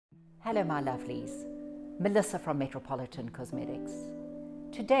Hello my lovelies, Melissa from Metropolitan Cosmetics.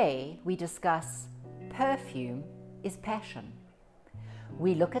 Today we discuss Perfume is Passion.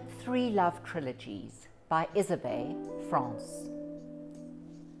 We look at 3 love trilogies by Isabey France.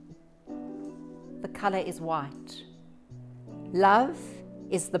 The color is white. Love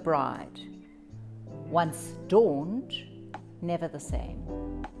is the bride. Once dawned, never the same.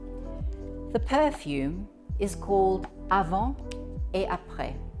 The perfume is called Avant et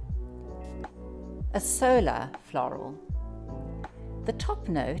Apres, a solar floral. The top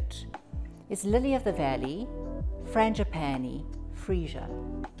note is lily of the valley, frangipani, freesia.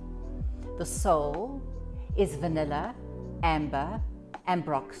 The soul is vanilla, amber,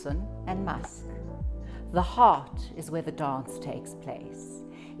 ambroxan, and musk. The heart is where the dance takes place.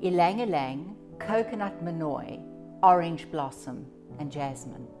 Ylang ylang, coconut manoi, orange blossom, and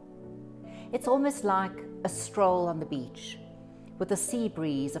jasmine. It's almost like a stroll on the beach with a sea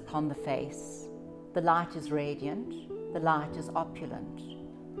breeze upon the face. The light is radiant, the light is opulent.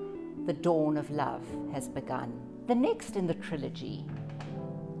 The dawn of love has begun. The next in the trilogy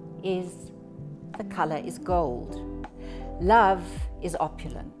is the color is gold. Love is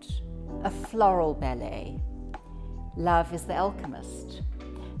opulent, a floral ballet. Love is the alchemist.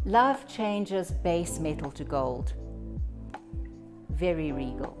 Love changes base metal to gold. Very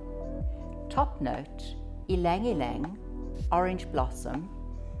regal. Top note, ylang ylang, orange blossom,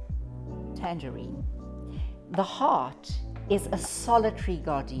 tangerine. The heart is a solitary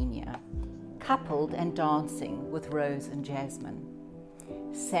gardenia, coupled and dancing with rose and jasmine.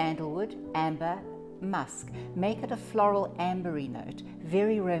 Sandalwood, amber, musk make it a floral ambery note,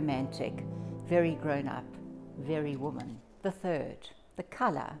 very romantic, very grown up, very woman. The third, the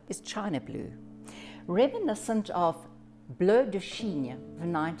color is china blue, reminiscent of Bleu de Chine of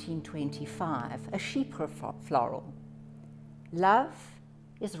 1925, a Chypre floral. Love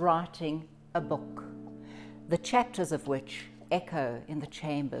is writing a book, the chapters of which echo in the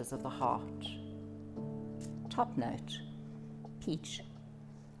chambers of the heart. Top note, peach,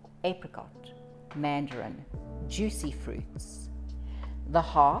 apricot, mandarin, juicy fruits. The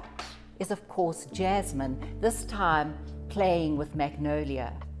heart is of course jasmine, this time playing with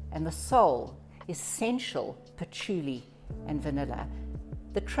magnolia, and the soul is sensual patchouli and vanilla.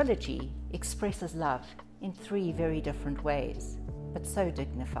 The trilogy expresses love in 3 very different ways, but so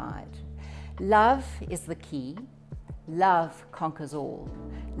dignified. Love is the key. Love conquers all.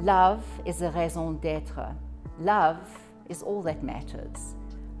 Love is the raison d'être. Love is all that matters.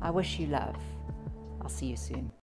 I wish you love. I'll see you soon.